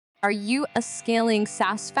Are you a scaling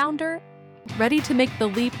SaaS founder? Ready to make the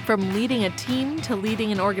leap from leading a team to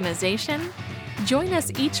leading an organization? Join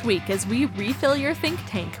us each week as we refill your think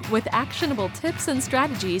tank with actionable tips and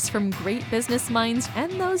strategies from great business minds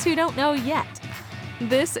and those who don't know yet.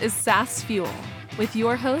 This is SaaS Fuel with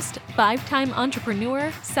your host, 5-time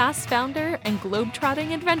entrepreneur, SaaS founder, and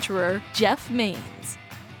globetrotting adventurer, Jeff Maines.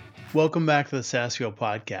 Welcome back to the SaaS Fuel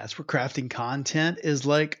podcast, where crafting content is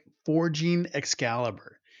like forging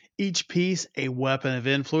Excalibur. Each piece a weapon of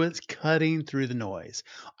influence cutting through the noise.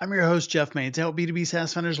 I'm your host, Jeff Maines. I help B2B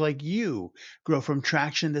SaaS founders like you grow from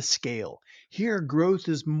traction to scale. Here, growth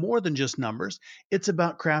is more than just numbers. It's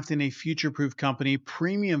about crafting a future-proof company,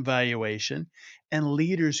 premium valuation, and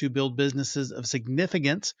leaders who build businesses of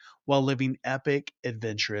significance while living epic,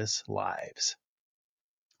 adventurous lives.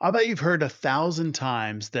 I bet you've heard 1,000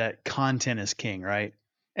 times that content is king, right?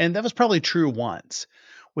 And that was probably true once.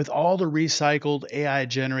 With all the recycled AI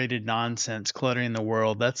generated nonsense cluttering the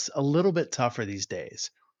world, that's a little bit tougher these days.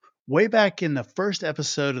 Way back in the first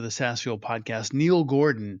episode of the SaaS Fuel podcast, Neil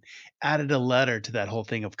Gordon added a letter to that whole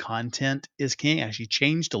thing of content is king. Actually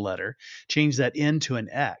changed a letter, changed that N to an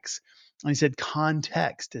X. And he said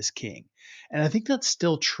context is king. And I think that's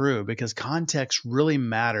still true because context really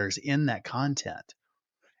matters in that content.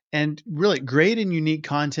 And really, great and unique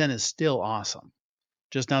content is still awesome,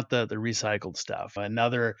 just not the recycled stuff.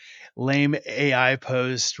 Another lame AI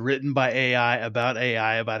post written by AI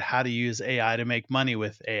about how to use AI to make money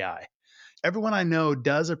with AI. Everyone I know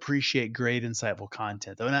does appreciate great, insightful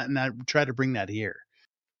content, though, and I try to bring that here.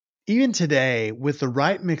 Even today, with the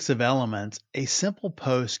right mix of elements, a simple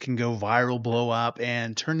post can go viral, blow up,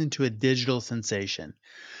 and turn into a digital sensation.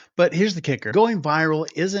 But here's the kicker. Going viral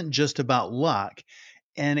isn't just about luck,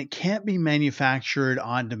 and it can't be manufactured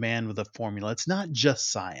on demand with a formula. It's not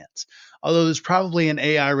just science, although there's probably an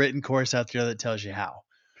AI written course out there that tells you how.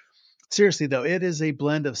 Seriously, though, it is a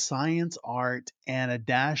blend of science, art, and a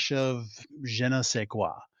dash of je ne sais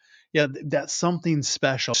quoi. Yeah, that's something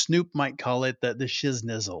special. Snoop might call it the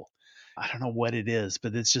shiznizzle. I don't know what it is,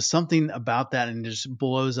 but it's just something about that and it just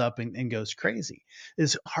blows up and goes crazy.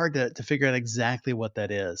 It's hard to figure out exactly what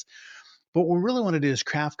that is. But what we really want to do is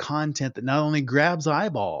craft content that not only grabs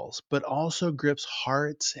eyeballs, but also grips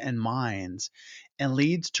hearts and minds and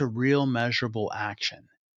leads to real measurable action.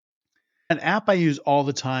 An app I use all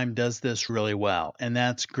the time does this really well, and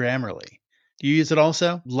that's Grammarly. Do you use it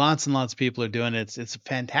also? Lots and lots of people are doing it. It's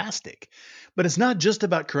fantastic. But it's not just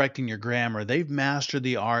about correcting your grammar. They've mastered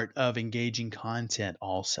the art of engaging content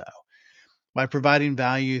also. By providing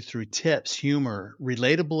value through tips, humor,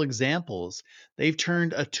 relatable examples, they've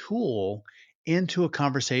turned a tool into a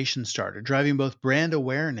conversation starter, driving both brand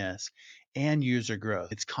awareness and user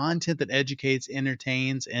growth. It's content that educates,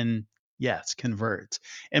 entertains, and yes, converts.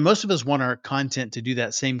 And most of us want our content to do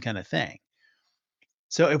that same kind of thing.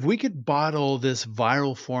 So if we could bottle this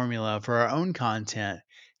viral formula for our own content,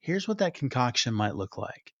 here's what that concoction might look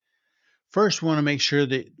like. First, we want to make sure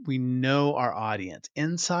that we know our audience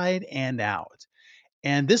inside and out.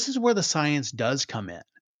 And this is where the science does come in.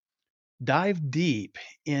 Dive deep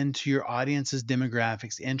into your audience's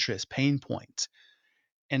demographics, interests, pain points.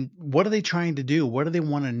 And what are they trying to do? What do they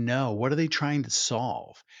want to know? What are they trying to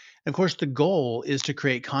solve? And of course, the goal is to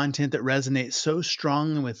create content that resonates so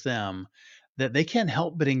strongly with them that they can't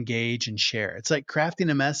help but engage and share. It's like crafting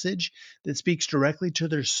a message that speaks directly to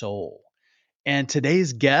their soul. And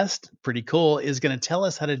today's guest, pretty cool, is going to tell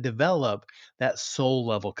us how to develop that soul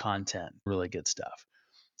level content. Really good stuff.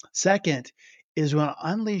 Second is when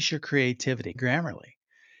unleash your creativity, Grammarly.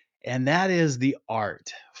 And that is the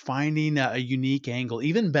art, finding a unique angle,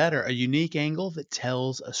 even better, a unique angle that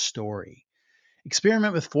tells a story.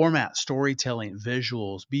 Experiment with format, storytelling,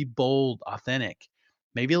 visuals, be bold, authentic,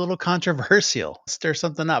 maybe a little controversial, stir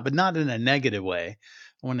something up, but not in a negative way.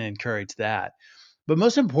 I want to encourage that. But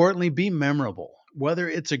most importantly, be memorable. Whether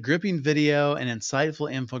it's a gripping video, an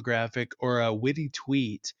insightful infographic, or a witty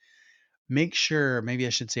tweet, make sure, maybe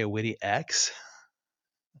I should say a witty X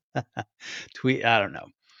tweet, I don't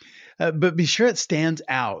know. But be sure it stands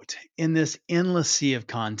out in this endless sea of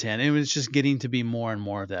content. It was just getting to be more and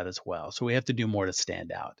more of that as well. So we have to do more to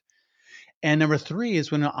stand out. And number three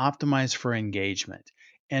is when to optimize for engagement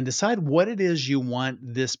and decide what it is you want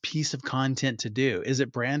this piece of content to do. Is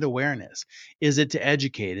it brand awareness? Is it to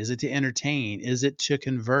educate? Is it to entertain? Is it to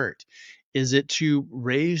convert? Is it to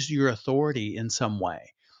raise your authority in some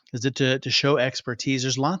way? Is it to show expertise?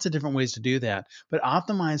 There's lots of different ways to do that, but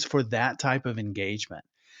optimize for that type of engagement.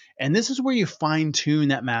 And this is where you fine tune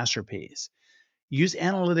that masterpiece. Use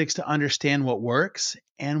analytics to understand what works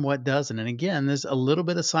and what doesn't. And again, there's a little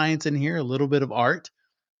bit of science in here, a little bit of art.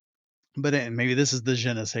 But and maybe this is the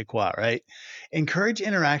je ne sais quoi, right? Encourage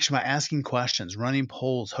interaction by asking questions, running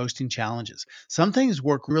polls, hosting challenges. Some things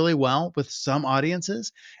work really well with some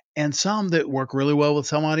audiences, and some that work really well with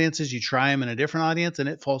some audiences, you try them in a different audience and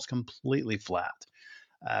it falls completely flat.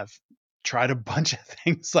 I've tried a bunch of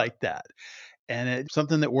things like that. And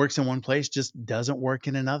something that works in one place just doesn't work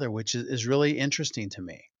in another, which is really interesting to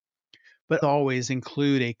me. But always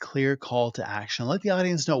include a clear call to action. Let the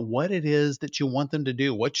audience know what it is that you want them to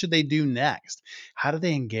do. What should they do next? How do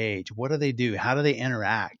they engage? What do they do? How do they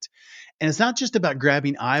interact? And it's not just about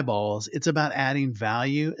grabbing eyeballs, it's about adding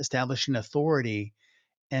value, establishing authority,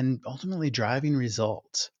 and ultimately driving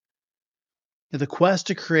results. Now, the quest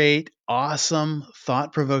to create awesome,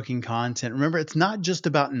 thought provoking content, remember, it's not just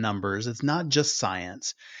about numbers, it's not just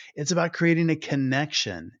science. It's about creating a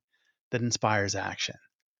connection that inspires action.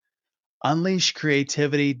 Unleash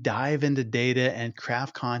creativity, dive into data, and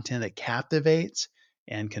craft content that captivates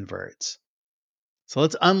and converts. So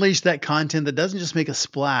let's unleash that content that doesn't just make a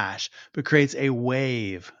splash, but creates a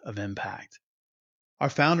wave of impact. Our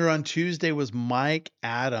founder on Tuesday was Mike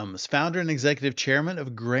Adams, founder and executive chairman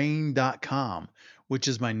of Grain.com, which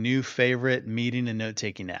is my new favorite meeting and note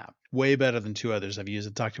taking app. Way better than two others I've used.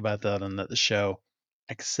 I talked about that on the show.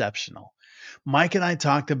 Exceptional. Mike and I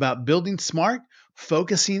talked about building smart,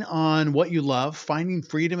 focusing on what you love, finding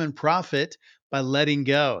freedom and profit by letting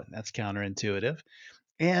go. That's counterintuitive,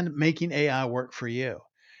 and making AI work for you.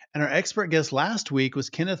 And our expert guest last week was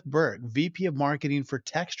Kenneth Burke, VP of Marketing for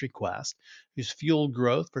Text Request, who's fueled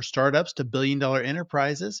growth for startups to billion-dollar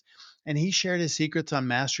enterprises. And he shared his secrets on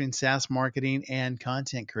mastering SaaS marketing and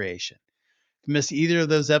content creation. If you missed either of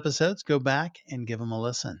those episodes, go back and give them a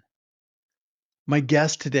listen. My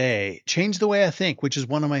guest today changed the way I think, which is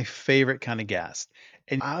one of my favorite kind of guests.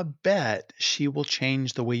 And I bet she will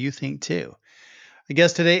change the way you think too. My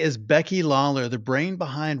guest today is Becky Lawlor, the brain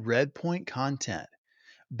behind Redpoint Content.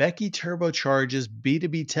 Becky turbocharges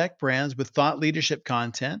B2B tech brands with thought leadership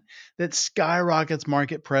content that skyrockets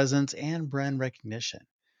market presence and brand recognition.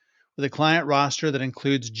 With a client roster that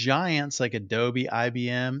includes giants like Adobe,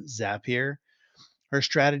 IBM, Zapier, her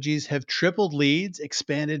strategies have tripled leads,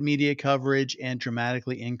 expanded media coverage, and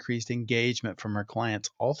dramatically increased engagement from her clients.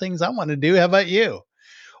 All things I want to do. How about you?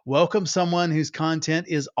 Welcome someone whose content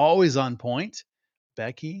is always on point,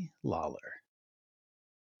 Becky Lawlor.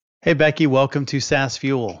 Hey, Becky, welcome to SaaS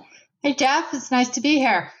Fuel. Hey, Jeff, it's nice to be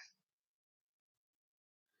here.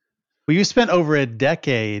 Well, you spent over a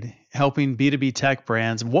decade helping B2B tech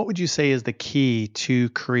brands. What would you say is the key to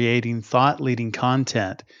creating thought-leading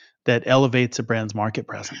content that elevates a brand's market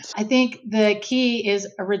presence? I think the key is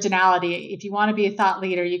originality. If you want to be a thought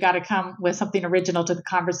leader, you got to come with something original to the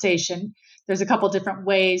conversation. There's a couple different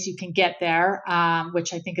ways you can get there,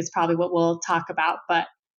 which I think is probably what we'll talk about, but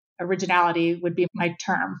originality would be my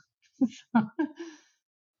term.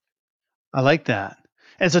 I like that.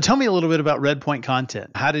 And so tell me a little bit about Redpoint Content.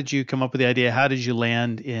 How did you come up with the idea? How did you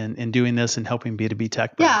land in doing this and helping B2B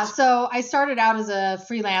tech brands? Yeah, so I started out as a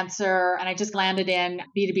freelancer and I just landed in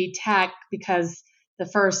B2B tech because the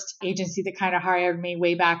first agency that kind of hired me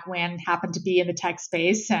way back when happened to be in the tech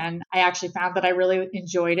space. And I actually found that I really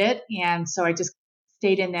enjoyed it. And so I just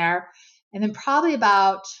stayed in there. And then probably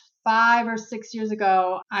about 5 or 6 years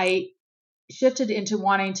ago, I shifted into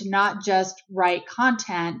wanting to not just write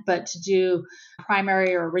content, but to do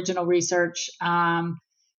primary or original research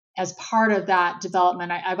as part of that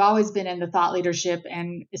development. I've always been in the thought leadership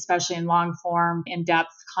and especially in long form,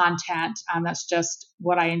 in-depth content. That's just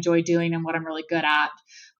what I enjoy doing and what I'm really good at.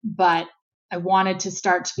 But I wanted to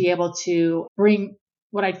start to be able to bring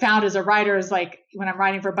what I found as a writer is like when I'm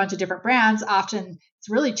writing for a bunch of different brands, often it's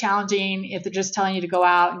really challenging if they're just telling you to go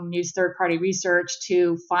out and use third-party research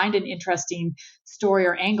to find an interesting story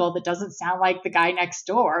or angle that doesn't sound like the guy next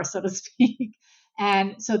door, so to speak.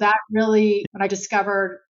 And so that really, when I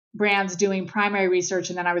discovered brands doing primary research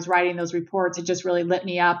and then I was writing those reports, it just really lit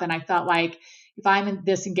me up. And I felt like if I'm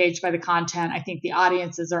this engaged by the content, I think the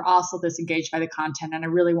audiences are also this engaged by the content. And I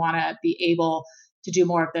really want to be able to do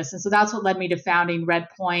more of this. And so that's what led me to founding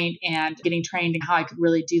Redpoint and getting trained in how I could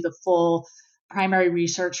really do the full primary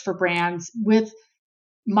research for brands. With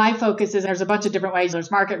my focus is there's a bunch of different ways.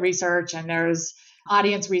 There's market research and there's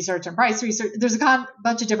audience research and price research. There's a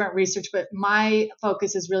bunch of different research, but my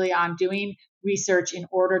focus is really on doing research in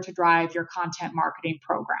order to drive your content marketing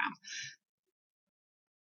program.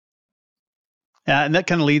 Yeah, and that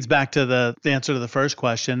kind of leads back to the answer to the first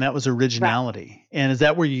question. That was originality. Right. And is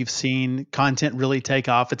that where you've seen content really take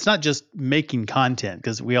off? It's not just making content,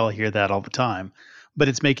 because we all hear that all the time, but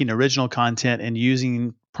it's making original content and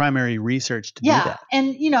using primary research to do that.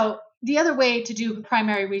 And, the other way to do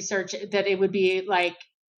primary research that it would be like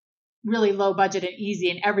really low budget and easy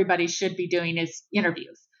and everybody should be doing is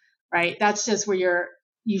interviews, right? That's just where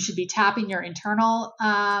you should be tapping your internal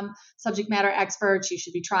subject matter experts. You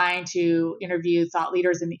should be trying to interview thought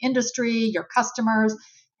leaders in the industry, your customers,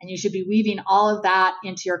 and you should be weaving all of that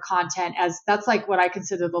into your content, as that's like what I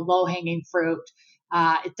consider the low hanging fruit.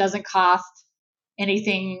 It doesn't cost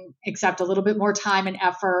anything except a little bit more time and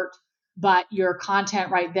effort, but your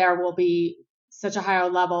content right there will be such a higher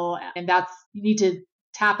level. And that's, you need to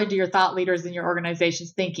tap into your thought leaders in your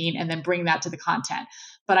organization's thinking and then bring that to the content.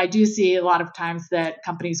 But I do see a lot of times that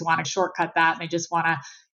companies want to shortcut that and they just want to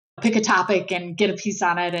pick a topic and get a piece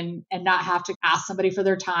on it and not have to ask somebody for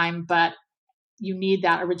their time. But you need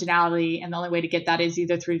that originality. And the only way to get that is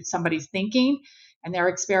either through somebody's thinking and their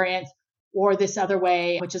experience, or this other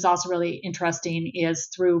way, which is also really interesting, is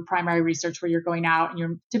through primary research, where you're going out and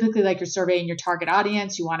you're typically, like, you're surveying your target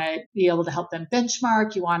audience. You want to be able to help them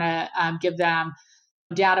benchmark. You want to give them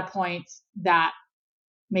data points that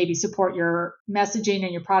maybe support your messaging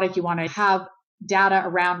and your product. You want to have data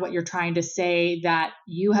around what you're trying to say that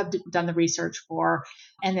you have done the research for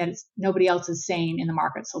and that nobody else is saying in the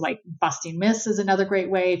market. So like busting myths is another great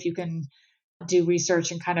way. If you can do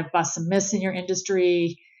research and kind of bust some myths in your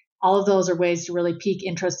industry, all of those are ways to really pique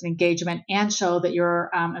interest and engagement and show that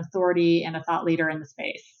you're authority and a thought leader in the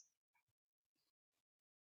space.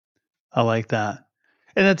 I like that.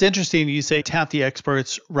 And that's interesting. You say tap the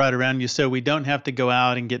experts right around you. So we don't have to go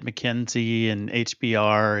out and get McKinsey and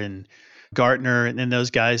HBR and Gartner and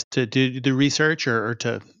those guys to do the research or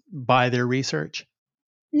to buy their research.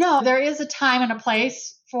 No, there is a time and a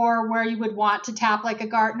place for where you would want to tap like a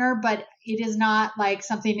Gartner, but it is not like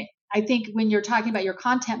something. I think when you're talking about your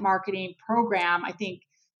content marketing program, I think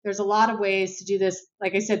there's a lot of ways to do this.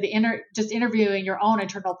 Like I said, just interviewing your own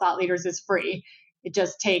internal thought leaders is free. It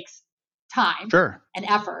just takes time and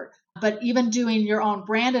effort. But even doing your own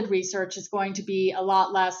branded research is going to be a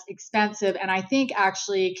lot less expensive. And I think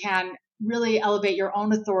actually can really elevate your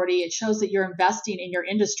own authority. It shows that you're investing in your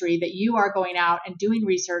industry, that you are going out and doing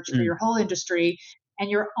research for your whole industry, and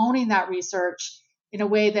you're owning that research in a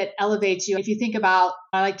way that elevates you. If you think about,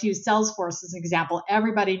 I like to use Salesforce as an example.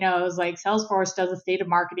 Everybody knows, like, Salesforce does a state of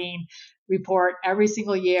marketing report every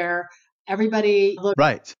single year. Everybody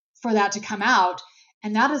looks for that to come out.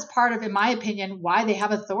 And that is part of, in my opinion, why they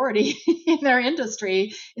have authority in their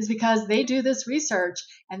industry, is because they do this research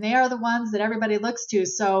and they are the ones that everybody looks to.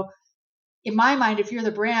 So in my mind, if you're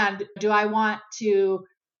the brand, do I want to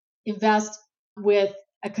invest with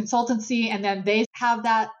a consultancy and then they have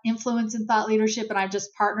that influence and thought leadership and I've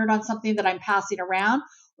just partnered on something that I'm passing around?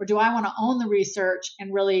 Or do I want to own the research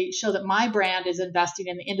and really show that my brand is investing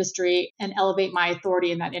in the industry and elevate my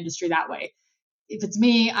authority in that industry that way? If it's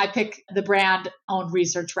me, I pick the brand owned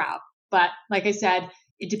research route. But like I said,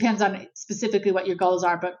 it depends on specifically what your goals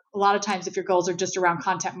are. But a lot of times, if your goals are just around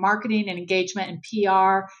content marketing and engagement and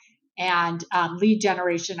PR and lead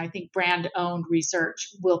generation, I think brand owned research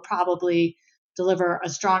will probably deliver a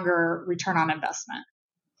stronger return on investment.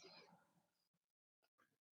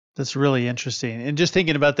 That's really interesting. And just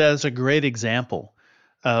thinking about that is a great example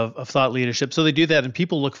of thought leadership. So they do that and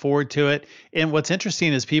people look forward to it. And what's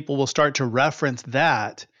interesting is people will start to reference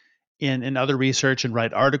that in other research and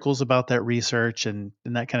write articles about that research and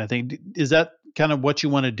that kind of thing. Is that kind of what you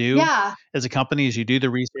want to do as a company, as you do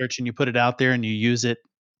the research and you put it out there and you use it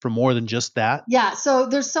for more than just that? Yeah. So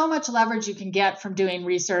there's so much leverage you can get from doing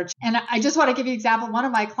research. And I just want to give you an example. One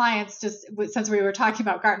of my clients, just since we were talking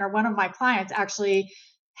about Gartner, one of my clients actually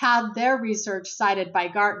had their research cited by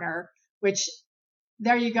Gartner, which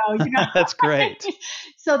there you go. That's great.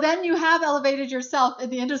 So then you have elevated yourself in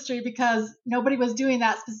the industry because nobody was doing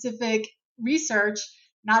that specific research.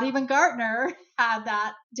 Not even Gartner had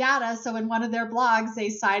that data. So in one of their blogs, they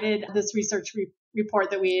cited this research report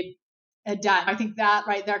that we had done. I think that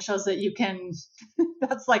right there shows that you can,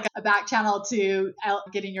 that's like a back channel to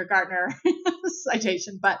getting your Gartner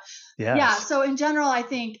citation. But yeah, so in general, I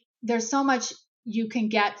think there's so much you can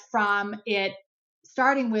get from it,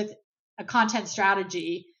 starting with a content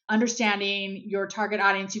strategy, understanding your target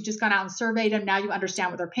audience. You've just gone out and surveyed them. Now you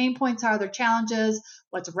understand what their pain points are, their challenges,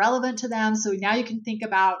 what's relevant to them. So now you can think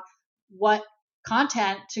about what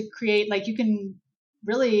content to create. Like, you can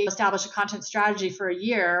really establish a content strategy for a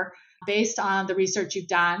year based on the research you've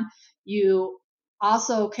done. You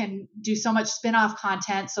also can do so much spin-off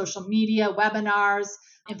content, social media, webinars,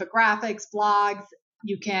 infographics, blogs.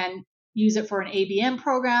 You can use it for an ABM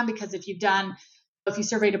program, because if you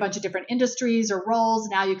surveyed a bunch of different industries or roles,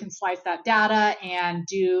 now you can slice that data and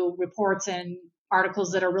do reports and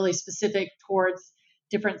articles that are really specific towards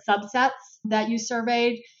different subsets that you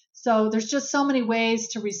surveyed. So there's just so many ways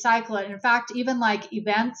to recycle it. And in fact, even like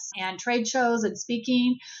events and trade shows and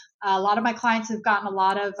speaking, a lot of my clients have gotten a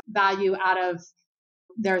lot of value out of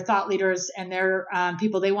their thought leaders and their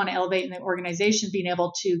people they want to elevate in the organization being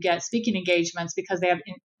able to get speaking engagements because they have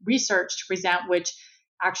research to present, which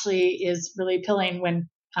actually is really appealing when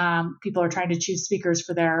people are trying to choose speakers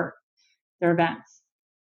for their events.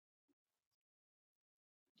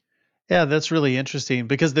 Yeah, that's really interesting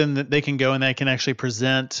because then they can go and they can actually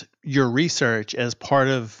present your research as part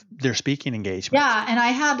of their speaking engagement. Yeah. And I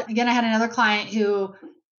had another client who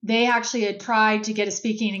they actually had tried to get a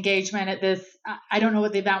speaking engagement at this, I don't know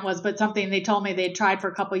what the event was, but something they told me they'd tried for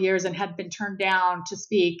a couple of years and had been turned down to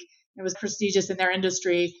speak. It was prestigious in their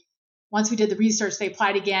industry. Once we did the research, they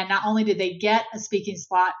applied again. Not only did they get a speaking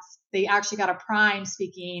slot, they actually got a prime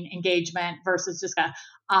speaking engagement versus just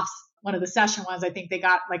one of the session ones. I think they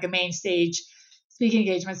got like a main stage speaking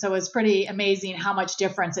engagement. So it was pretty amazing how much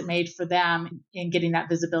difference it made for them in getting that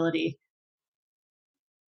visibility.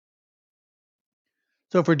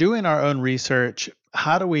 So if we're doing our own research,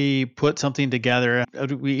 how do we put something together? How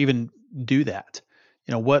do we even do that?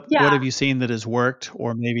 What have you seen that has worked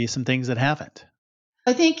or maybe some things that haven't?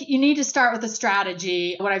 I think you need to start with a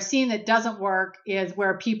strategy. What I've seen that doesn't work is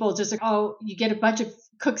where people just, you get a bunch of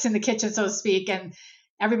cooks in the kitchen, so to speak, and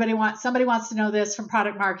somebody wants to know this from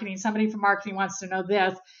product marketing, somebody from marketing wants to know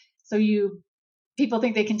this. So people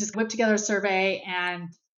think they can just whip together a survey and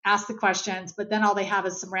ask the questions, but then all they have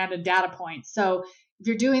is some random data points. So if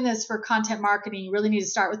you're doing this for content marketing, you really need to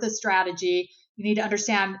start with a strategy. You need to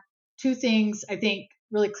understand two things, I think,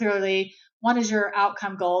 really clearly. One is your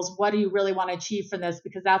outcome goals. What do you really want to achieve from this?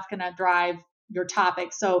 Because that's going to drive your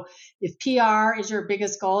topic. So if PR is your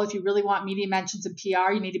biggest goal, if you really want media mentions in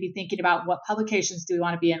PR, you need to be thinking about what publications do we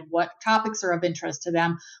want to be in, what topics are of interest to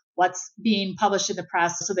them, what's being published in the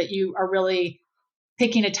press, so that you are really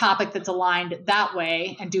picking a topic that's aligned that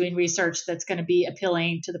way and doing research that's going to be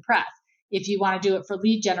appealing to the press. If you want to do it for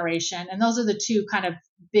lead generation, and those are the two kind of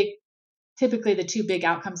typically the two big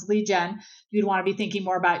outcomes. Lead gen, you'd want to be thinking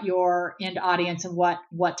more about your end audience and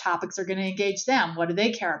what topics are going to engage them. What do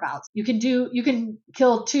they care about? You can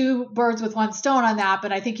kill two birds with one stone on that,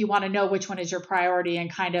 but I think you want to know which one is your priority and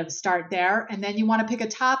kind of start there. And then you want to pick a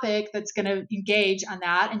topic that's going to engage on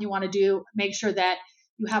that. And you want to make sure that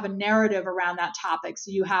you have a narrative around that topic. So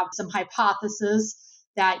you have some hypothesis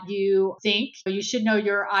that you think you should know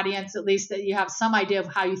your audience, at least that you have some idea of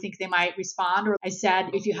how you think they might respond. Or I said,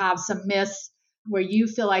 if you have some myths where you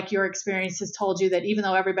feel like your experience has told you that even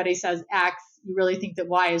though everybody says X, you really think that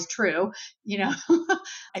Y is true,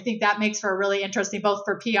 I think that makes for a really interesting, both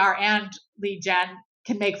for PR and lead gen,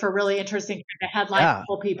 can make for really interesting headline to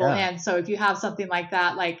pull people in. So if you have something like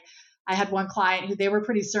that, like I had one client who they were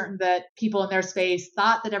pretty certain that people in their space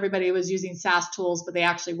thought that everybody was using SaaS tools, but they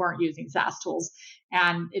actually weren't using SaaS tools.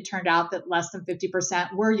 And it turned out that less than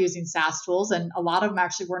 50% were using SaaS tools. And a lot of them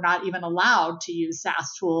actually were not even allowed to use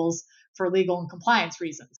SaaS tools for legal and compliance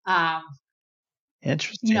reasons.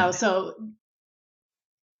 Interesting.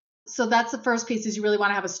 So that's the first piece, is you really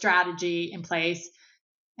want to have a strategy in place.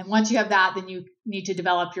 And once you have that, then you need to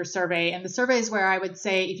develop your survey. And the survey is where I would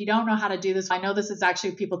say, if you don't know how to do this, I know this is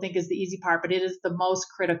actually what people think is the easy part, but it is the most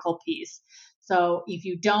critical piece. So if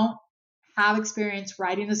you don't have experience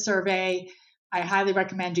writing a survey, I highly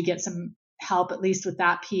recommend you get some help, at least with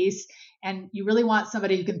that piece. And you really want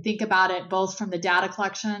somebody who can think about it both from the data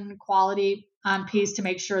collection quality piece to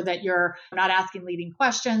make sure that you're not asking leading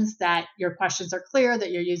questions, that your questions are clear,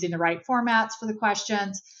 that you're using the right formats for the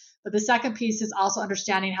questions. But the second piece is also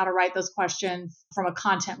understanding how to write those questions from a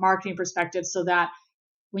content marketing perspective, so that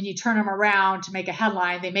when you turn them around to make a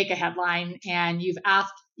headline, they make a headline, and you've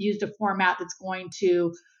used a format that's going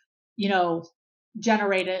to,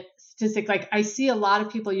 generate a statistic. Like I see a lot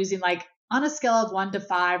of people using like on a scale of 1 to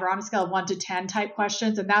 5 or on a scale of 1 to 10 type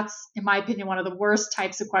questions. And that's, in my opinion, one of the worst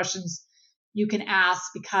types of questions you can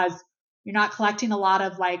ask, because you're not collecting a lot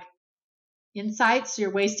of like insights.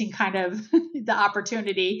 You're wasting kind of the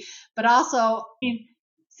opportunity. But also,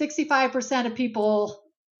 65% of people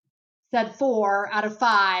said 4 out of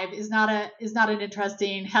 5 is not an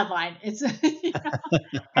interesting headline. It's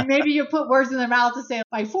and maybe you put words in their mouth to say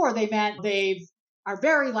by 4 they meant they are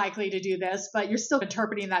very likely to do this, but you're still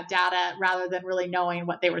interpreting that data rather than really knowing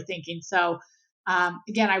what they were thinking. So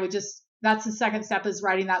again, that's the second step, is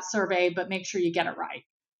writing that survey, but make sure you get it right.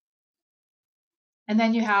 And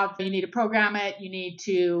then you need to program it. You need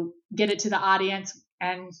to get it to the audience.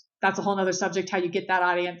 And that's a whole nother subject, how you get that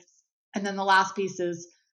audience. And then the last piece is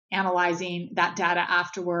analyzing that data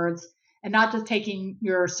afterwards, and not just taking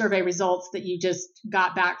your survey results that you just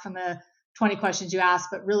got back from the 20 questions you asked,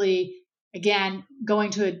 but really again,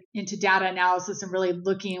 going into data analysis and really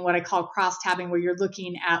looking at what I call cross-tabbing, where you're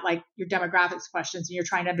looking at like your demographics questions and you're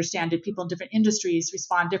trying to understand, did people in different industries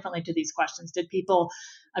respond differently to these questions? Did people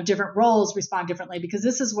of different roles respond differently? Because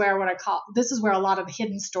this is where a lot of the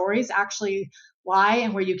hidden stories actually lie,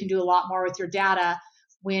 and where you can do a lot more with your data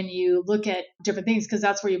when you look at different things, because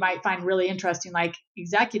that's where you might find really interesting, like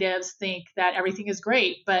executives think that everything is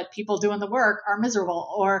great, but people doing the work are miserable,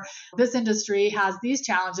 or this industry has these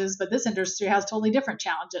challenges, but this industry has totally different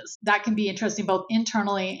challenges. That can be interesting both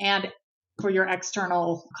internally and for your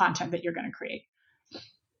external content that you're going to create.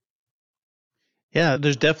 Yeah,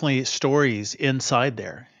 there's definitely stories inside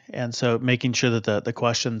there. And so making sure that the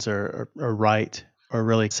questions are right, or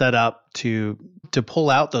really set up to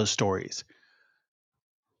pull out those stories.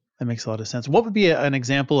 That makes a lot of sense. What would be an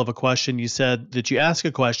example of a question? You said that you ask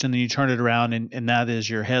a question, then you turn it around, and that is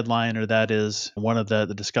your headline, or that is one of the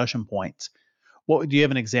discussion points. Do you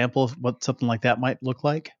have an example of what something like that might look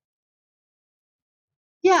like?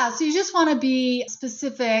 Yeah, so you just want to be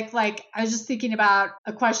specific. Like, I was just thinking about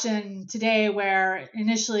a question today where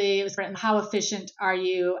initially it was written, how efficient are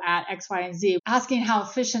you at X, Y, and Z? Asking how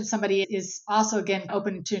efficient somebody is also, again,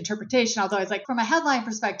 open to interpretation. Although it's like, from a headline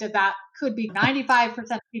perspective, that could be 95%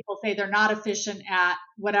 of people say they're not efficient at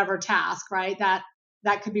whatever task, right? That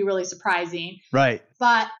could be really surprising. Right.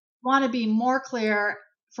 But want to be more clear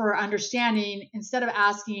for understanding, instead of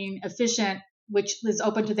asking efficient, which is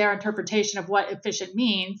open to their interpretation of what efficient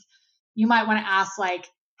means, you might want to ask, like,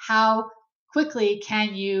 how quickly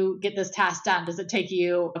can you get this task done? Does it take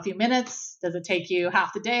you a few minutes? Does it take you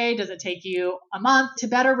half the day? Does it take you a month? To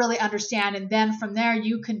better really understand. And then from there,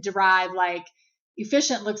 you can derive, like,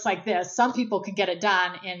 efficient looks like this. Some people can get it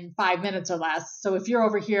done in 5 minutes or less. So if you're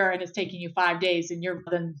over here and it's taking you 5 days, and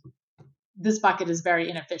then this bucket is very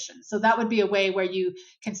inefficient. So that would be a way where you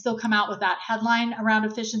can still come out with that headline around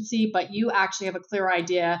efficiency, but you actually have a clear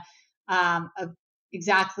idea of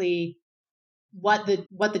exactly what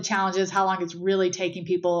the challenge is, how long it's really taking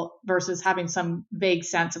people, versus having some vague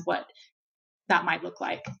sense of what that might look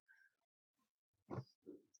like.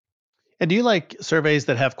 And do you like surveys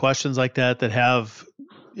that have questions like that have,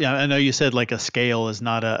 I know you said like a scale is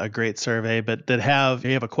not a great survey, but you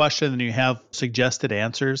have a question and you have suggested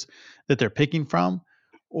answers that they're picking from?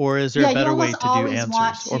 Or is there a better way to do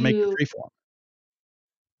answers, or make it freeform?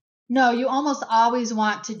 No, you almost always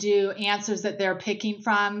want to do answers that they're picking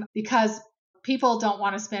from, because people don't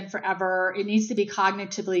want to spend forever. It needs to be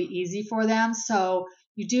cognitively easy for them. So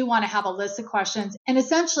you do want to have a list of questions. And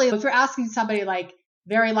essentially, if you're asking somebody like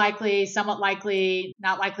very likely, somewhat likely,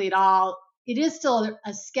 not likely at all, it is still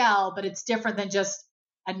a scale, but it's different than just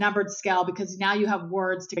a numbered scale, because now you have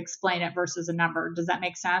words to explain it versus a number. Does that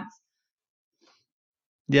make sense?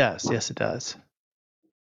 Yes, it does.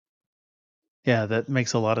 Yeah, that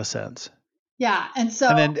makes a lot of sense. Yeah. And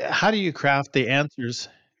then how do you craft the answers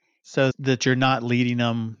so that you're not leading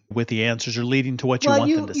them with the answers, or leading to what you want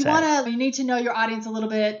them to say? You need to know your audience a little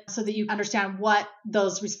bit so that you understand what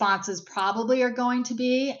those responses probably are going to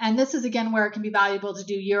be. And this is, again, where it can be valuable to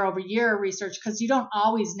do year over year research, because you don't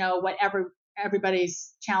always know what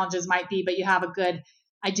everybody's challenges might be, but you have a good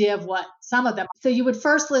idea of what some of them. So you would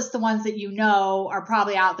first list the ones that you know are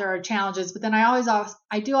probably out there are challenges, but then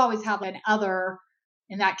I do always have an other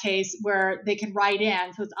in that case where they can write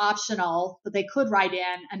in. So it's optional, but they could write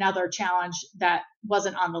in another challenge that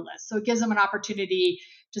wasn't on the list. So it gives them an opportunity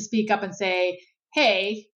to speak up and say,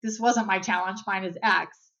 hey, this wasn't my challenge, mine is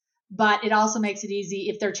X. But it also makes it easy.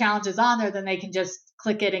 If their challenge is on there, then they can just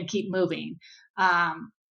click it and keep moving.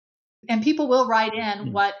 And people will write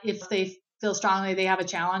in what, if they feel strongly they have a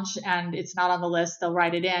challenge and it's not on the list, they'll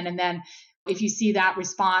write it in. And then if you see that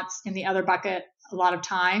response in the other bucket a lot of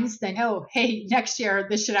times, then, oh, hey, next year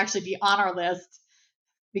this should actually be on our list,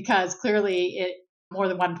 because clearly more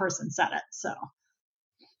than one person said it. So.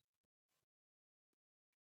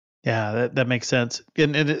 Yeah, that makes sense.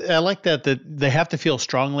 And I like that they have to feel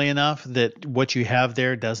strongly enough that what you have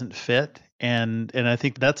there doesn't fit. And I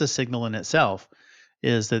think that's a signal in itself,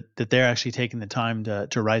 is that they're actually taking the time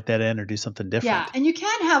to write that in or do something different. Yeah, and you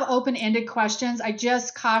can have open-ended questions. I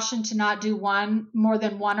just caution to not do more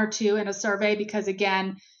than one or two in a survey, because,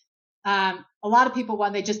 again, a lot of people,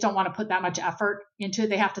 they just don't want to put that much effort into it.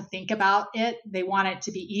 They have to think about it. They want it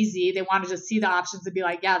to be easy. They want to just see the options and be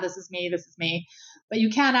like, yeah, this is me, this is me. But you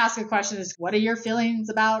can ask a question is, what are your feelings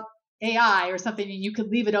about AI or something? And you could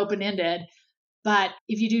leave it open-ended. But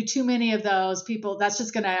if you do too many of those, that's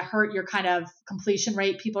just going to hurt your kind of completion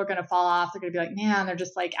rate. People are going to fall off. They're going to be like, man, they're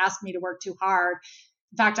just like asking me to work too hard.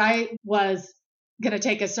 In fact, I was going to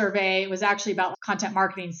take a survey. It was actually about content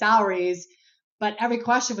marketing salaries, but every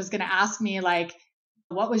question was going to ask me, like,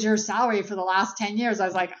 what was your salary for the last 10 years? I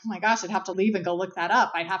was like, oh my gosh, I'd have to leave and go look that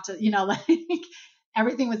up. I'd have to, like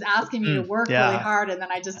everything was asking me to work really Yeah. hard. And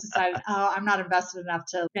then I just decided, oh, I'm not invested enough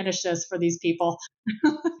to finish this for these people.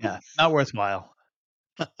 Yeah. Not worthwhile.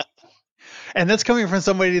 And that's coming from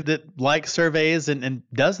somebody that likes surveys and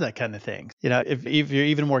does that kind of thing. If you're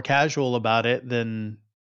even more casual about it, then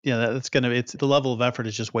it's the level of effort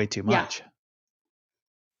is just way too Yeah. much.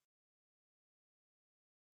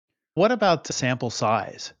 What about the sample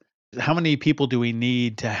size? How many people do we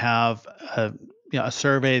need to have a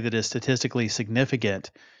survey that is statistically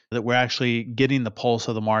significant, that we're actually getting the pulse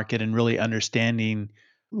of the market and really understanding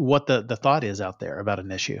what the thought is out there about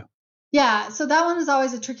an issue? Yeah. So that one is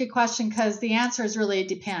always a tricky question because the answer is really, it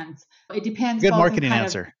depends. It depends Good both in marketing kind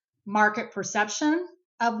answer. of market perception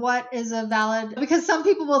of what is a valid, because some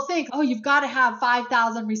people will think, oh, you've got to have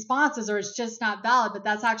 5,000 responses or it's just not valid. But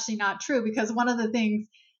that's actually not true, because one of the things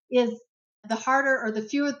is the harder or the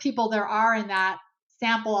fewer people there are in that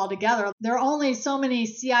sample altogether, there are only so many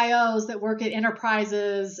CIOs that work at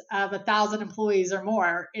enterprises of 1,000 employees or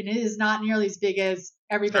more. And it is not nearly as big as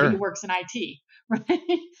everybody who Sure. works in IT, right?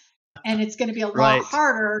 And it's going to be a lot Right.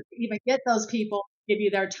 harder to even get those people to give you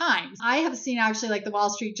their time. I have seen actually like the Wall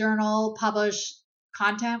Street Journal publish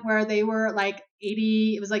content where they were like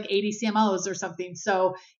 80, it was like 80 CMOs or something.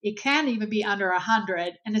 So it can even be under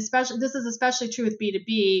 100. And especially, this is especially true with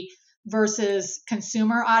B2B versus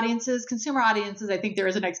consumer audiences. Consumer audiences, I think there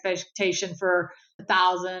is an expectation for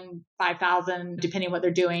 1,000, 5,000, depending on what they're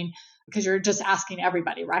doing, because you're just asking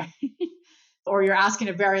everybody, right? Or you're asking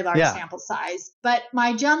a very large Yeah. sample size. But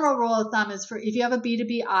my general rule of thumb is, for if you have a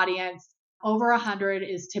B2B audience, over 100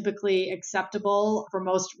 is typically acceptable for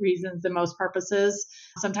most reasons and most purposes.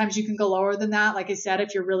 Sometimes you can go lower than that, like I said,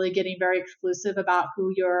 if you're really getting very exclusive about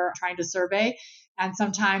who you're trying to survey. And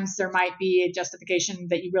sometimes there might be a justification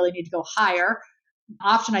that you really need to go higher.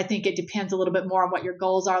 Often, I think it depends a little bit more on what your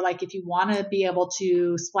goals are. Like if you want to be able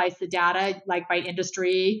to splice the data, like by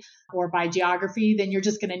industry or by geography, then you're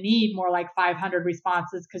just going to need more like 500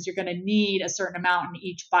 responses, because you're going to need a certain amount in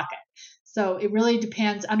each bucket. So it really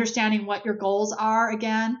depends, understanding what your goals are,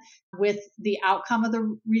 again, with the outcome of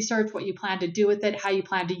the research, what you plan to do with it, how you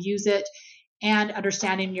plan to use it, and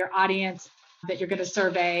understanding your audience that you're going to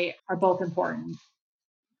survey are both important.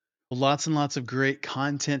 Lots and lots of great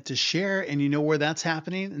content to share. And you know where that's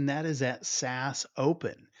happening? And that is at SaaS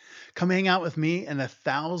Open. Come hang out with me and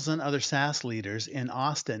 1,000 other SaaS leaders in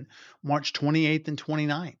Austin, March 28th and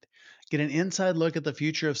 29th. Get an inside look at the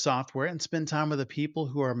future of software and spend time with the people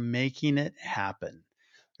who are making it happen.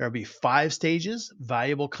 There will be 5 stages,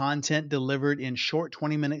 valuable content delivered in short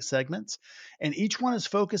 20-minute segments, and each one is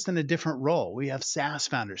focused on a different role. We have SaaS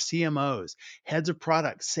founders, CMOs, heads of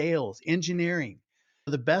product, sales, engineering.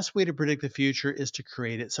 The best way to predict the future is to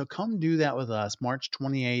create it. So come do that with us, March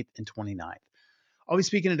 28th and 29th. I'll be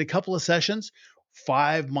speaking at a couple of sessions.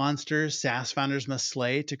 5 monsters SaaS founders must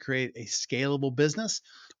slay to create a scalable business.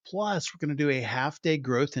 Plus, we're going to do a half-day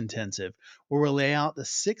growth intensive where we'll lay out the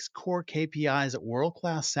 6 core KPIs that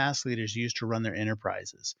world-class SaaS leaders use to run their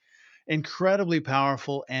enterprises. Incredibly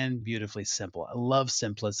powerful and beautifully simple. I love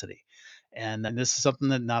simplicity. And this is something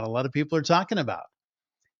that not a lot of people are talking about.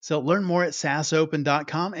 So learn more at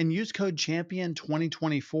saasopen.com and use code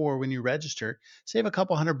CHAMPION2024 when you register. Save a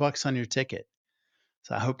couple $100 on your ticket.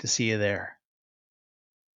 So I hope to see you there.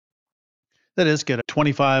 That is good.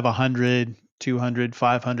 25, 100, 200,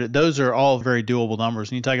 500. Those are all very doable numbers.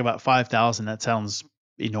 When you talk about 5,000, that sounds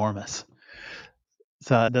enormous.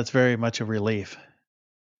 So that's very much a relief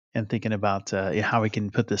in thinking about how we can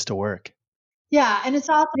put this to work. Yeah. And it's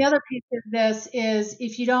also, the other piece of this is,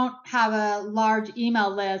 if you don't have a large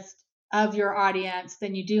email list of your audience,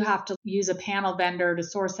 then you do have to use a panel vendor to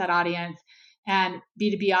source that audience. And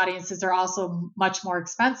B2B audiences are also much more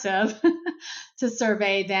expensive to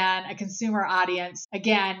survey than a consumer audience.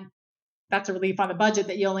 Again, that's a relief on the budget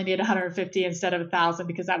that you only need 150 instead of 1,000,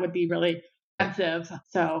 because that would be really expensive.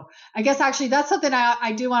 So I guess actually that's something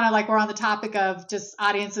I do want to, like, we're on the topic of just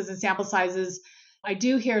audiences and sample sizes. I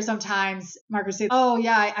do hear sometimes marketers say, oh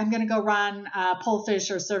yeah, I'm going to go run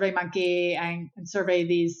Pollfish or SurveyMonkey and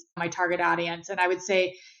survey my target audience. And I would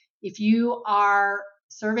say, if you are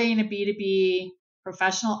surveying a B2B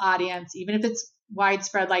professional audience, even if it's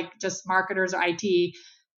widespread, like just marketers or IT,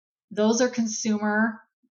 those are consumer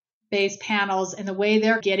based panels, and the way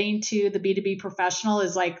they're getting to the B2B professional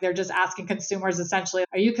is like they're just asking consumers essentially,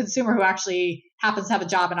 are you a consumer who actually happens to have a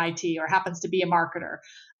job in IT or happens to be a marketer?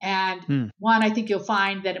 And one, I think you'll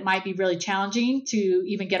find that it might be really challenging to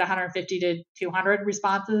even get 150 to 200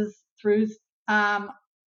 responses through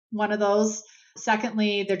one of those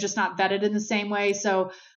Secondly, they're just not vetted in the same way.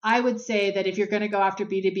 So I would say that if you're going to go after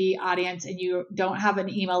B2B audience and you don't have an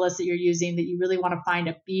email list that you're using, that you really want to find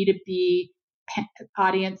a B2B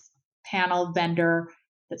audience panel vendor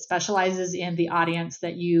that specializes in the audience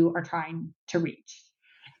that you are trying to reach.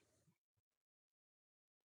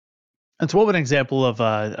 And so what would an example of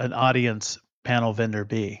an audience panel vendor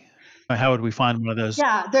be? How would we find one of those?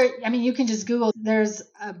 Yeah, you can just Google. There's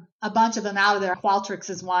a bunch of them out there. Qualtrics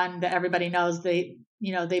is one that everybody knows. They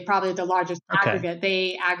probably the largest aggregate.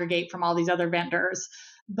 They aggregate from all these other vendors.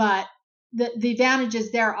 But the advantage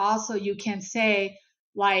is there also you can say,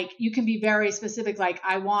 like, you can be very specific. Like,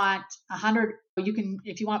 I want 100.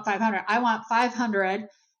 If you want 500, I want 500.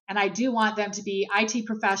 And I do want them to be IT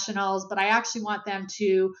professionals, but I actually want them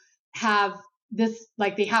to have this,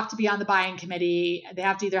 like, they have to be on the buying committee. They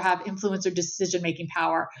have to either have influence or decision-making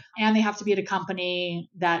power, and they have to be at a company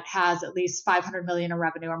that has at least 500 million in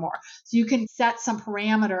revenue or more. So you can set some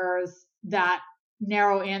parameters that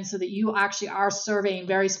narrow in so that you actually are surveying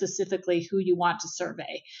very specifically who you want to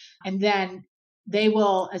survey. And then they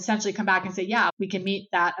will essentially come back and say, yeah, we can meet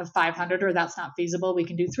that of 500, or that's not feasible. We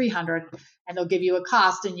can do 300, and they'll give you a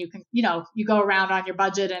cost, and you can, you go around on your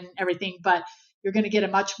budget and everything, but you're going to get a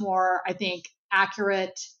much more, I think,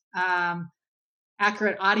 accurate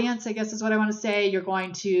audience, I guess is what I want to say. You're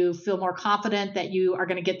going to feel more confident that you are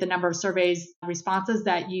going to get the number of surveys responses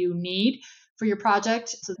that you need for your project.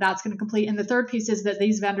 So that's going to complete. And the third piece is that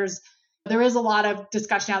these vendors, there is a lot of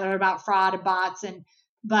discussion out there about fraud and bots,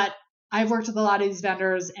 but I've worked with a lot of these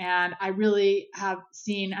vendors, and I really have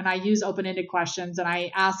seen, and I use open-ended questions, and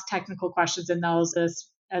I ask technical questions in those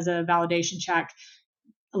as a validation check.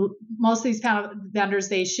 Most of these panel vendors,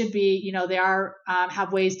 they should be, they are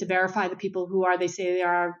have ways to verify the people who they say they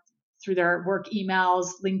are through their work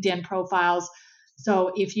emails, LinkedIn profiles.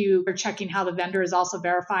 So if you are checking how the vendor is also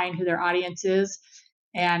verifying who their audience is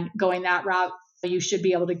and going that route, you should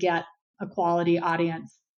be able to get a quality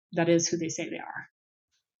audience that is who they say they are.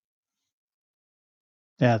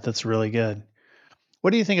 Yeah, that's really good.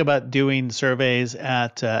 What do you think about doing surveys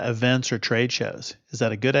at events or trade shows? Is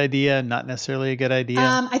that a good idea? Not necessarily a good idea?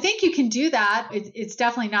 I think you can do that. It's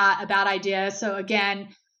definitely not a bad idea. So again,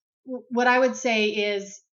 what I would say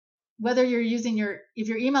is, whether you're using if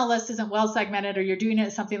your email list isn't well segmented, or you're doing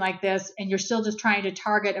it something like this, and you're still just trying to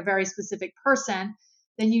target a very specific person,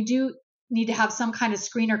 then you do need to have some kind of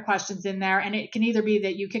screener questions in there. And it can either be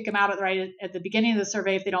that you kick them out right at the beginning of the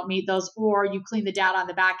survey if they don't meet those, or you clean the data on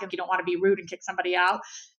the back end. You don't want to be rude and kick somebody out,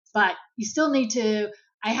 but you still need to.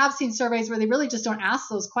 I have seen surveys where they really just don't ask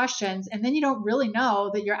those questions, and then you don't really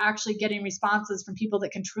know that you're actually getting responses from people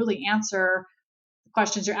that can truly answer the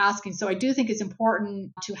questions you're asking. So I do think it's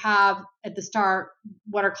important to have at the start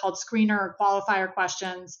what are called screener or qualifier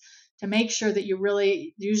questions, to make sure that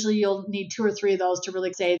usually you'll need 2 or 3 of those to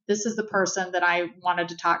really say, this is the person that I wanted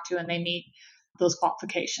to talk to, and they meet those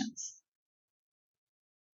qualifications.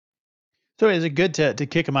 So is it good to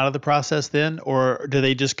kick them out of the process then, or do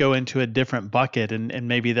they just go into a different bucket? And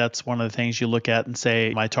maybe that's one of the things you look at and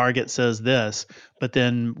say, my target says this, but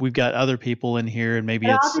then we've got other people in here, and maybe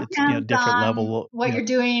it's different level. What you're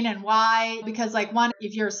doing and why. Because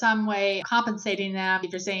if you're some way compensating them,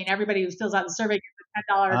 if you're saying everybody who fills out the survey gets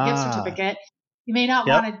a $10 gift certificate, you may not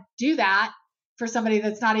want to do that for somebody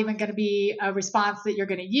that's not even going to be a response that you're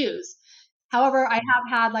going to use. However, I have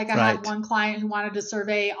had, I had one client who wanted to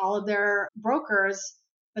survey all of their brokers,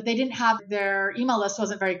 but they didn't have, their email list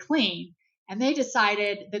wasn't very clean. And they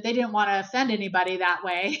decided that they didn't want to offend anybody that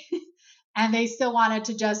way. And they still wanted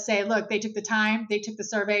to just say, look, they took the time, they took the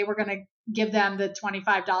survey, we're going to give them the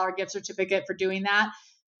 $25 gift certificate for doing that.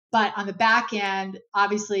 But on the back end,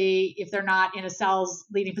 obviously, if they're not in a sales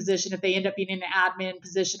leading position, if they end up being in an admin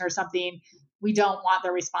position or something, we don't want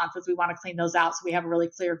their responses. We want to clean those out so we have a really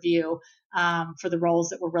clear view for the roles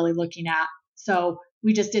that we're really looking at. So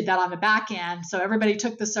we just did that on the back end. So everybody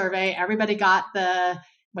took the survey, everybody got the,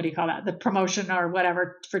 the promotion or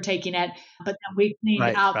whatever for taking it. But then we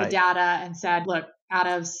cleaned out the data and said, look, out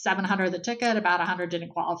of 700 that took it, about 100 didn't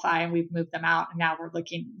qualify, and we've moved them out. And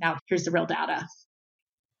now here's the real data.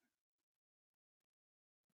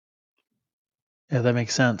 Yeah, that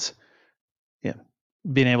makes sense. Yeah.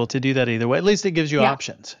 Being able to do that either way, at least it gives you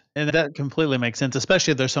options. And that completely makes sense,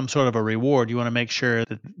 especially if there's some sort of a reward. You want to make sure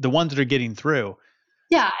that the ones that are getting through.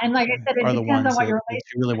 Yeah. And like I said, it depends on what your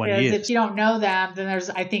relationship is. If you don't know them, then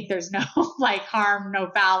I think there's no harm,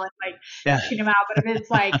 no foul, and kicking them out. But if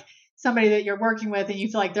it's somebody that you're working with and you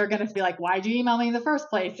feel like they're going to be like, why'd you email me in the first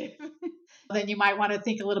place? Then you might want to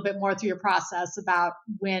think a little bit more through your process about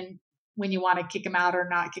when you want to kick them out or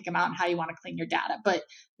not kick them out, and how you want to clean your data. But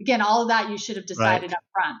again, all of that you should have decided up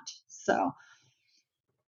front. So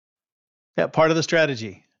Yeah, part of the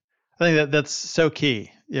strategy. I think that's so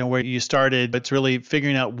key. Where you started, it's really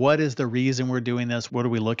figuring out what is the reason we're doing this, what are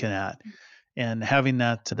we looking at, and having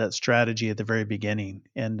that strategy at the very beginning,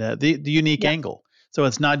 and the unique Yeah. angle. So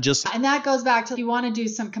it's not just And that goes back to you want to do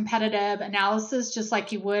some competitive analysis, just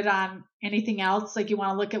like you would on anything else. Like you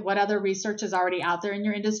want to look at what other research is already out there in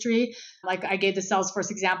your industry. Like I gave the Salesforce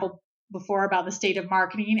example before about the state of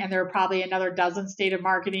marketing, and there are probably another dozen state of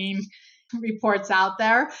marketing reports out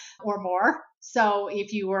there or more. So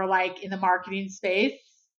if you were like in the marketing space,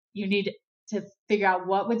 you need to figure out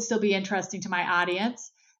what would still be interesting to my audience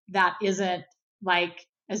that isn't like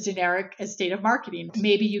as generic as state of marketing.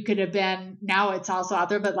 Maybe you could have been, now it's also out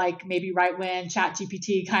there, but like maybe right when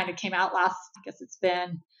ChatGPT kind of came out last, I guess it's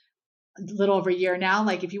been a little over a year now.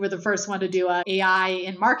 Like if you were the first one to do a AI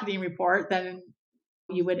in marketing report, then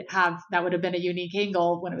you would have, that would have been a unique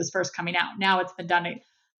angle when it was first coming out. Now it's been done a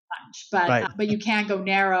bunch, right. but you can go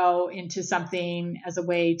narrow into something as a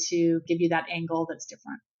way to give you that angle that's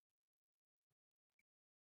different.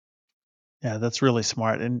 Yeah, that's really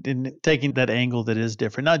smart. And taking that angle that is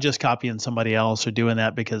different, not just copying somebody else or doing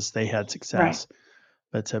that because they had Right. success,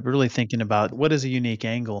 but really thinking about what is a unique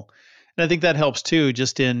angle. And I think that helps too,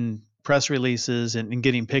 just in press releases and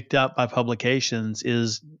getting picked up by publications,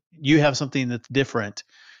 is you have something that's different.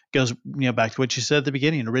 Goes back to what you said at the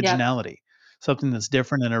beginning, Yep. originality, something that's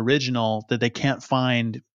different and original that they can't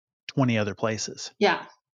find 20 other places. Yeah.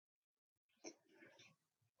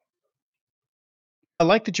 I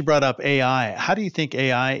like that you brought up AI. How do you think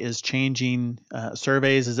AI is changing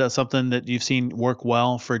surveys? Is that something that you've seen work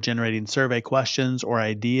well for generating survey questions or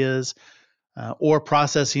ideas or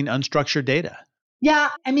processing unstructured data? Yeah.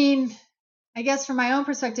 I mean, I guess from my own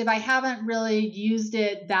perspective, I haven't really used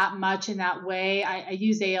it that much in that way. I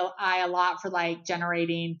use AI a lot for like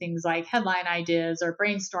generating things like headline ideas or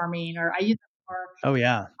brainstorming, or I use it more Oh,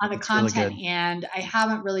 yeah, on the that's really content good. end. I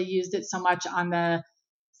haven't really used it so much on the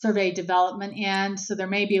survey development end. So there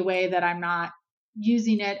may be a way that I'm not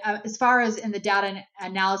using it. As far as in the data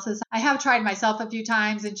analysis, I have tried myself a few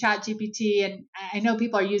times in Chat GPT, and I know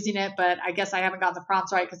people are using it, but I guess I haven't got the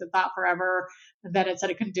prompts right because it thought forever. And then it said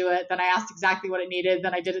it couldn't do it. Then I asked exactly what it needed.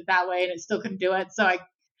 Then I did it that way and it still couldn't do it.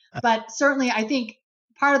 But certainly I think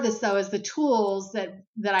part of this though is the tools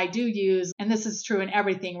that I do use, and this is true in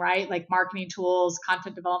everything, right? Like marketing tools,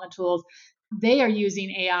 content development tools, they are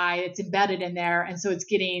using AI. It's embedded in there, and so it's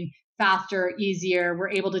getting faster, easier. We're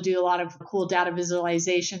able to do a lot of cool data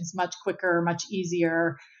visualizations much quicker, much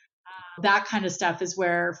easier. That kind of stuff is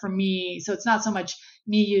where, for me, so it's not so much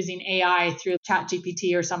me using AI through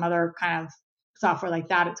ChatGPT or some other kind of software like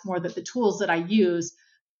that. It's more that the tools that I use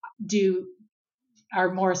do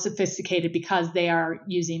are more sophisticated because they are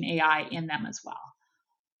using AI in them as well.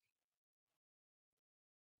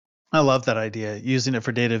 I love that idea, using it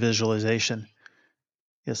for data visualization.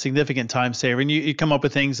 Yeah, significant time saver. And you come up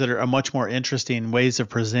with things that are much more interesting ways of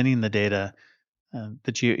presenting the data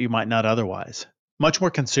that you might not otherwise. Much more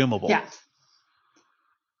consumable. Yeah.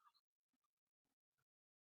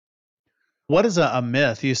 What is a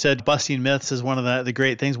myth? You said busting myths is one of the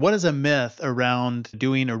great things. What is a myth around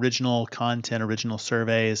doing original content, original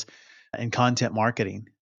surveys, and content marketing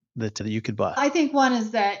that you could bust? I think one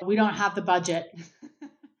is that we don't have the budget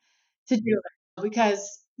to do it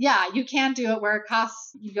because, yeah, you can do it where it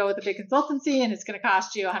costs, you go with a big consultancy and it's going to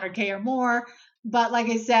cost you 100K or more. But like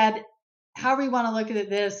I said, however you want to look at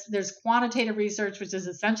this, there's quantitative research, which is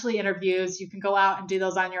essentially interviews. You can go out and do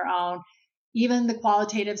those on your own. Even the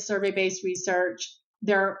qualitative survey based research,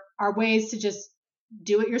 there are ways to just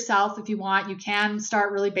do it yourself if you want. You can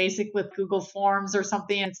start really basic with Google Forms or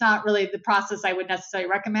something. It's not really the process I would necessarily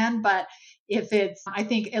recommend, but if it's, I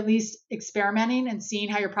think at least experimenting and seeing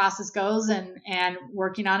how your process goes and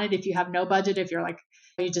working on it. If you have no budget, if you're like,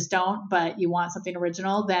 you just don't, but you want something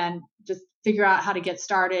original, then just figure out how to get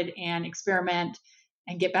started and experiment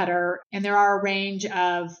and get better. And there are a range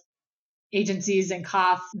of agencies and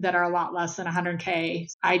costs that are a lot less than 100K.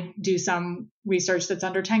 I do some research that's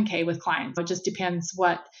under 10K with clients. It just depends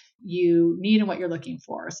what you need and what you're looking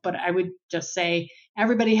for. But I would just say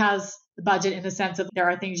everybody has the budget in the sense of there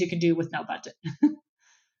are things you can do with no budget.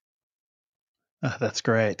 That's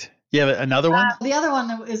great. You have another one? The other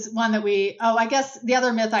one is one that I guess the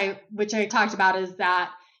other myth which I talked about is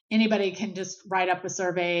that anybody can just write up a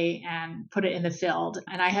survey and put it in the field.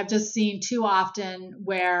 And I have just seen too often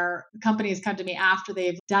where companies come to me after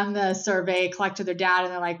they've done the survey, collected their data,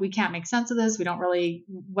 and they're like, we can't make sense of this. We don't really,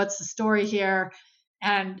 what's the story here?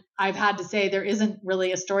 And I've had to say, there isn't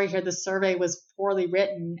really a story here. The survey was poorly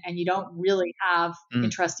written and you don't really have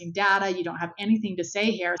interesting data. You don't have anything to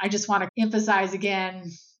say here. I just want to emphasize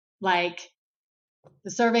again, like,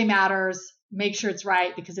 The survey matters. Make sure it's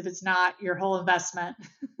right, because if it's not, your whole investment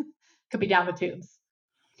could be down the tubes.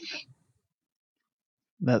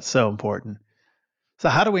 That's so important. So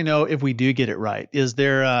how do we know if we do get it right? Is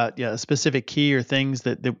there a specific key or things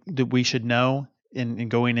that we should know in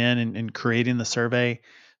going in and creating the survey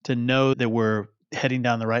to know that we're heading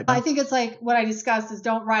down the right I path? think it's like what I discussed is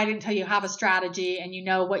don't write it until you have a strategy and you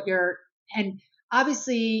know and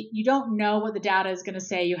obviously you don't know what the data is going to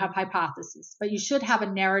say. You have hypotheses, but you should have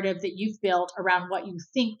a narrative that you've built around what you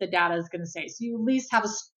think the data is going to say. So you at least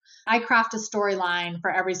I craft a storyline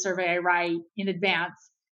for every survey I write in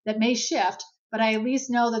advance that may shift, but I at least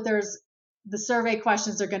know that the survey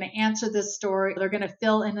questions are going to answer this story. They're going to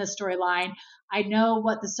fill in this storyline. I know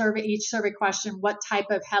what each survey question, what type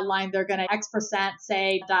of headline they're going to X%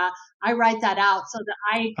 say. I write that out so that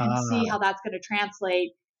I can see how that's going to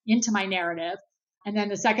translate into my narrative. And then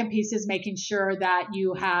the second piece is making sure that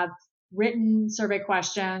you have written survey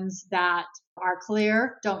questions that are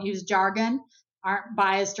clear, don't use jargon, aren't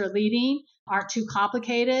biased or leading, aren't too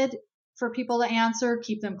complicated for people to answer.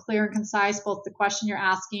 Keep them clear and concise, both the question you're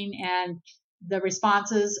asking and the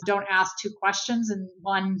responses. Don't ask two questions in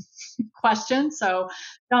one question. So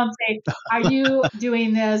don't say, are you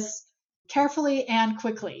doing this carefully and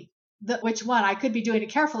quickly? Which one? I could be doing it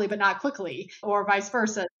carefully, but not quickly, or vice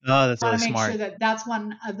versa. Oh, that's I want really to make sure smart. that that's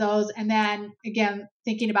one of those. And then again,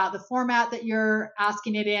 thinking about the format that you're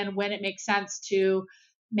asking it in, when it makes sense to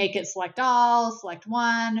make it select all, select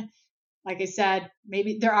one. Like I said,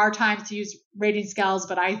 maybe there are times to use rating scales,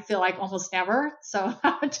 but I feel like almost never. So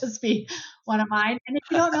that would just be one of mine. And if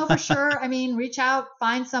you don't know for sure, I mean, reach out,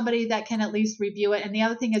 find somebody that can at least review it. And the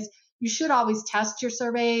other thing is you should always test your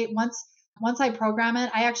survey. Once I program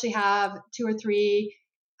it, I actually have 2 or 3.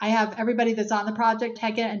 I have everybody that's on the project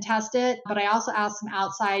take it and test it, but I also ask some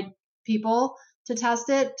outside people to test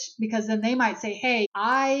it, because then they might say, hey,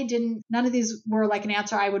 none of these were like an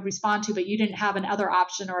answer I would respond to, but you didn't have another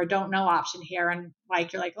option or a don't know option here. And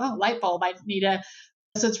like, you're like, oh, light bulb,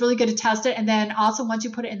 so it's really good to test it. And then also once you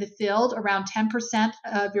put it in the field, around 10%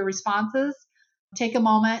 of your responses, take a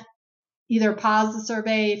moment, either pause the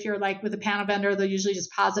survey. If you're like with a panel vendor, they'll usually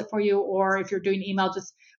just pause it for you. Or if you're doing email,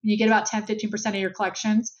 just when you get about 10, 15% of your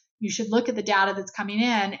collections, you should look at the data that's coming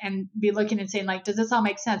in and be looking and saying, like, does this all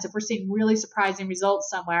make sense? If we're seeing really surprising results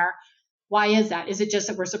somewhere, why is that? Is it just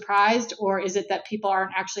that we're surprised, or is it that people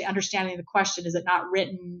aren't actually understanding the question? Is it not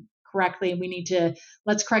written correctly? And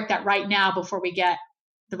let's correct that right now before we get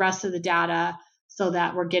the rest of the data so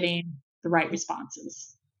that we're getting the right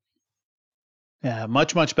responses. Yeah,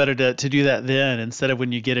 much better to do that then, instead of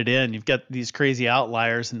when you get it in, you've got these crazy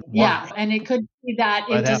outliers and yeah, and it could be that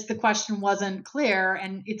the question wasn't clear,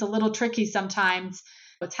 and it's a little tricky sometimes.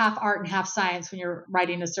 It's half art and half science when you're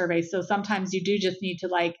writing a survey. So sometimes you do just need to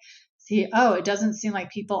like see, oh, it doesn't seem like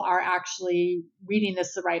people are actually reading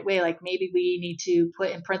this the right way. Like maybe we need to put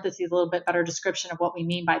in parentheses a little bit better description of what we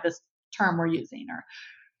mean by this term we're using. Or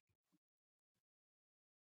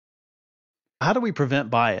how do we prevent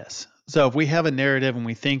bias? So if we have a narrative and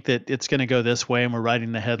we think that it's going to go this way and we're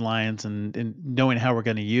writing the headlines and knowing how we're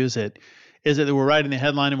going to use it, is it that we're writing the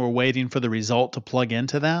headline and we're waiting for the result to plug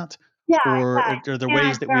into that? yeah, Or exactly. are there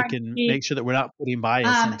ways that we can make sure that we're not putting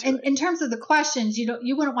bias into it? In terms of the questions,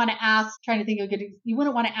 you wouldn't want to ask, you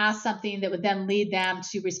wouldn't want to ask something that would then lead them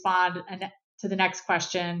to respond to the next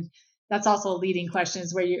question. That's also a leading question,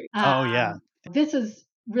 is where you're, Oh, yeah. This is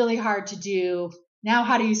really hard to do. Now,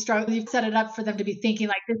 how do you struggle? You've set it up for them to be thinking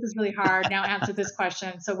like, this is really hard. Now answer this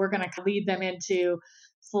question. So we're going to lead them into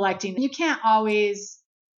selecting. You can't always,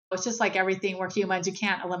 it's just like everything. We're humans. You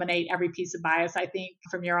can't eliminate every piece of bias, I think,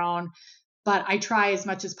 from your own. But I try as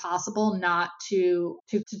much as possible not to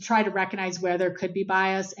try to recognize where there could be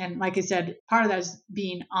bias. And like I said, part of that is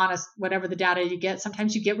being honest, whatever the data you get.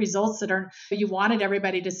 Sometimes you get results you wanted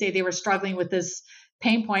everybody to say they were struggling with this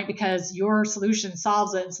pain point because your solution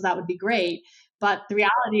solves it. And so that would be great. But the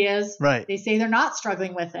reality is They say they're not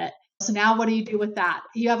struggling with it. So now what do you do with that?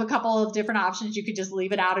 You have a couple of different options. You could just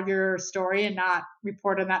leave it out of your story and not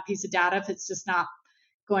report on that piece of data if it's just not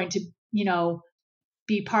going to,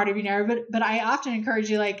 be part of your narrative. But I often encourage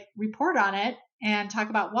you, like, report on it and talk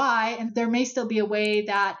about why. And there may still be a way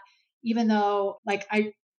that, even though, like,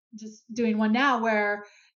 I just doing one now where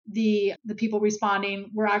the people responding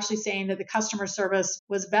were actually saying that the customer service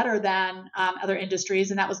was better than other industries,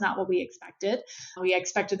 and that was not what we expected. We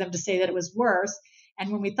expected them to say that it was worse.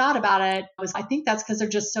 And when we thought about it, I think that's because they're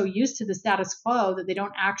just so used to the status quo that they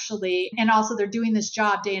don't actually, and also they're doing this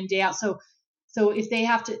job day in, day out. So if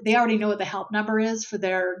they already know what the help number is for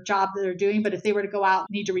their job that they're doing. But if they were to go out and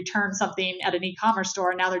need to return something at an e-commerce store,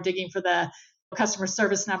 and now they're digging for the customer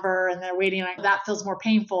service number and they're waiting. That feels more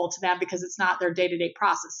painful to them because it's not their day-to-day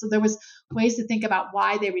process. So there was ways to think about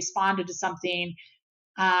why they responded to something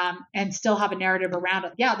and still have a narrative around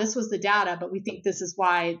it. Yeah, this was the data, but we think this is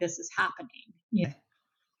why this is happening. Yeah.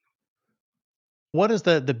 What is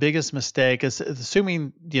the biggest mistake?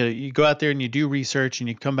 Assuming you go out there and you do research and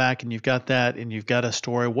you come back and you've got that and you've got a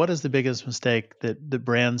story. What is the biggest mistake that the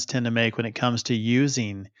brands tend to make when it comes to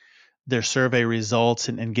using their survey results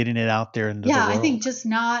and getting it out there into the world? I think just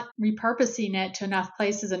not repurposing it to enough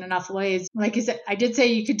places and enough ways. Like I said, I did say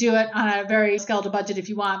you could do it on a very skeletal budget if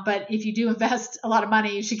you want, but if you do invest a lot of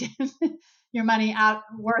money, you should get your money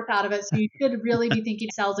worth out of it. So you should really be thinking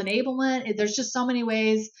sales enablement. There's just so many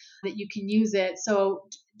ways that you can use it. So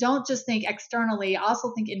don't just think externally,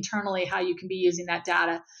 also think internally how you can be using that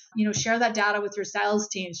data. Share that data with your sales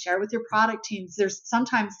teams, share with your product teams. There's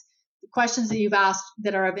sometimes questions that you've asked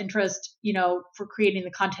that are of interest, for creating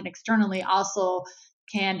the content externally also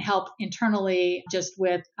can help internally just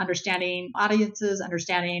with understanding audiences,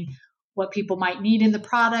 understanding what people might need in the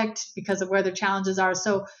product because of where their challenges are.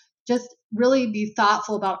 So just really be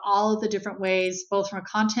thoughtful about all of the different ways, both from a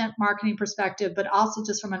content marketing perspective, but also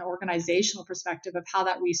just from an organizational perspective of how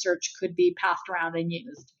that research could be passed around and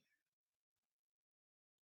used.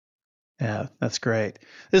 Yeah, that's great.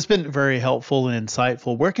 This has been very helpful and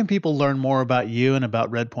insightful. Where can people learn more about you and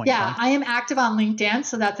about Redpoint? Yeah, I am active on LinkedIn,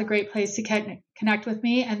 so that's a great place to connect with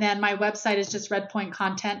me. And then my website is just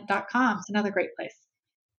redpointcontent.com. It's another great place.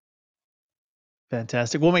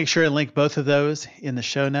 Fantastic. We'll make sure and link both of those in the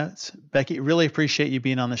show notes. Becky, really appreciate you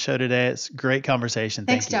being on the show today. It's a great conversation.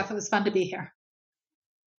 Thanks, Jeff. It was fun to be here.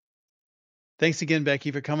 Thanks again,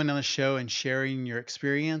 Becky, for coming on the show and sharing your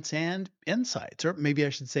experience and insights, or maybe I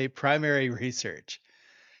should say primary research.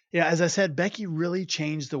 Yeah, as I said, Becky really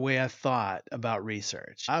changed the way I thought about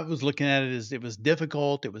research. I was looking at it as it was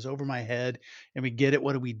difficult, it was over my head, and we get it.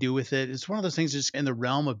 What do we do with it? It's one of those things just in the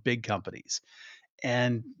realm of big companies.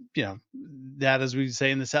 And, that, as we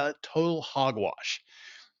say in the South, total hogwash.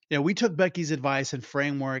 We took Becky's advice and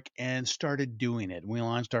framework and started doing it. We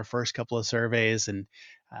launched our first couple of surveys and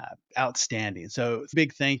outstanding. So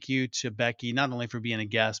big thank you to Becky, not only for being a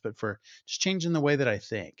guest, but for just changing the way that I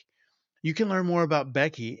think. You can learn more about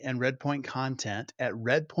Becky and Redpoint Content at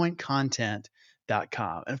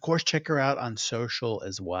redpointcontent.com. And of course, check her out on social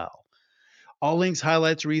as well. All links,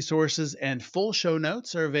 highlights, resources, and full show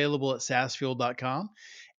notes are available at saasfuel.com.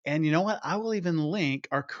 And you know what? I will even link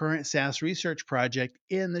our current SaaS research project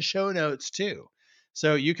in the show notes too.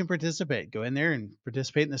 So you can participate. Go in there and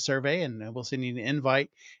participate in the survey, and we'll send you an invite,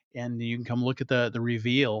 and you can come look at the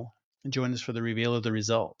reveal and join us for the reveal of the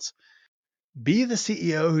results. Be the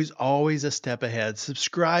CEO who's always a step ahead.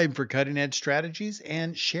 Subscribe for cutting edge strategies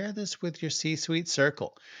and share this with your C-suite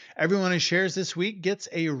circle. Everyone who shares this week gets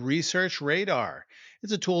a research radar.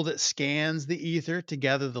 It's a tool that scans the ether to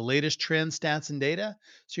gather the latest trends, stats, and data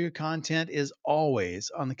so your content is always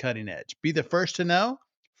on the cutting edge. Be the first to know,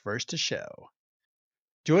 first to show.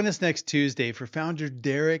 Join us next Tuesday for founder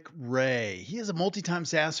Derek Ray. He is a multi-time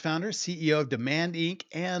SaaS founder, CEO of Demand Inc.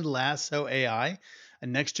 and Lasso AI, a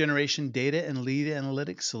next-generation data and lead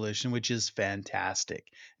analytics solution, which is fantastic.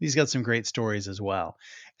 He's got some great stories as well.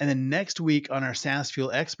 And then next week on our SaaS Fuel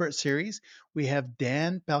Expert Series, we have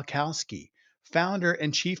Dan Balkowski, founder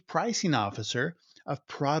and chief pricing officer of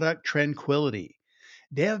Product Tranquility.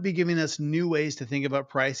 They have been giving us new ways to think about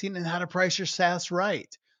pricing and how to price your SaaS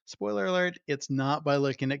right. Spoiler alert, it's not by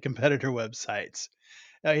looking at competitor websites.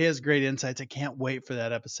 He has great insights. I can't wait for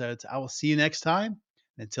that episode. So I will see you next time.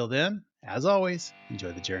 Until then, as always,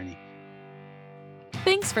 enjoy the journey.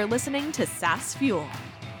 Thanks for listening to SaaS Fuel.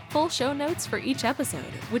 Full show notes for each episode,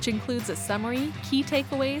 which includes a summary, key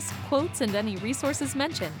takeaways, quotes, and any resources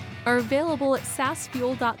mentioned, are available at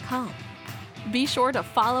saasfuel.com. Be sure to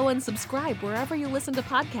follow and subscribe wherever you listen to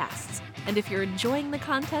podcasts. And if you're enjoying the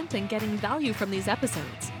content and getting value from these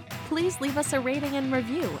episodes, please leave us a rating and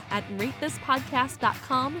review at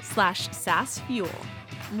ratethispodcast.com/saasfuel.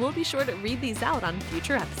 We'll be sure to read these out on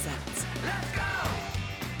future episodes.